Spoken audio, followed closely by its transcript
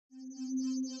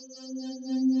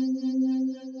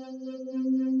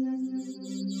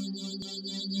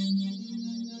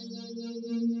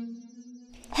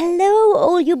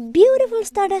all you beautiful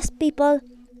Stardust people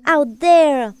out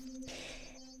there!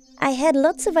 I had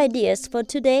lots of ideas for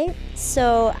today,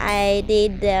 so I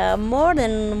did more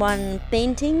than one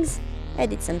paintings. I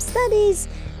did some studies,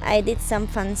 I did some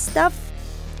fun stuff,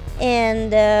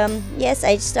 and yes,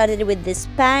 I started with these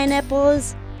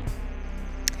pineapples,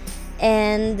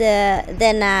 and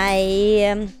then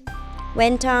I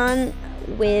went on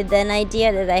with an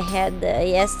idea that I had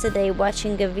yesterday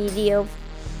watching a video.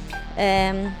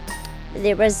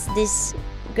 There was this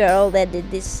girl that did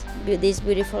these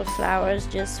beautiful flowers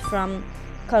just from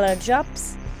color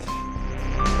drops.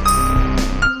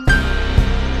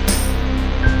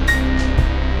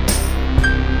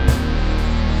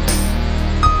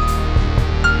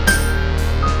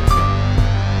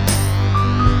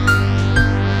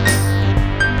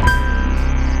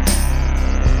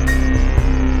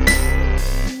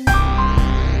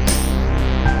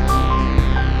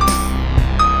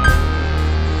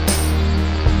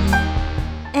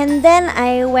 And then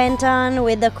I went on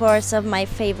with the course of my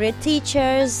favorite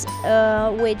teachers,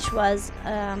 which was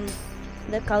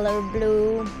the color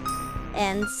blue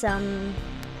and some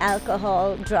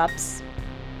alcohol drops.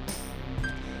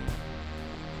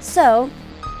 So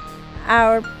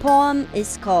our poem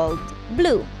is called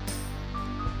Blue.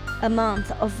 A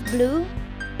month of blue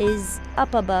is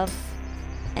up above,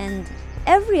 and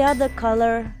every other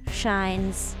color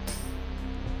shines,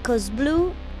 'cause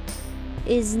blue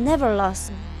is never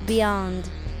lost beyond.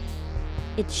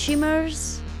 It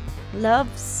shimmers,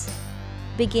 loves,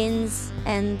 begins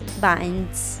and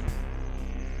binds.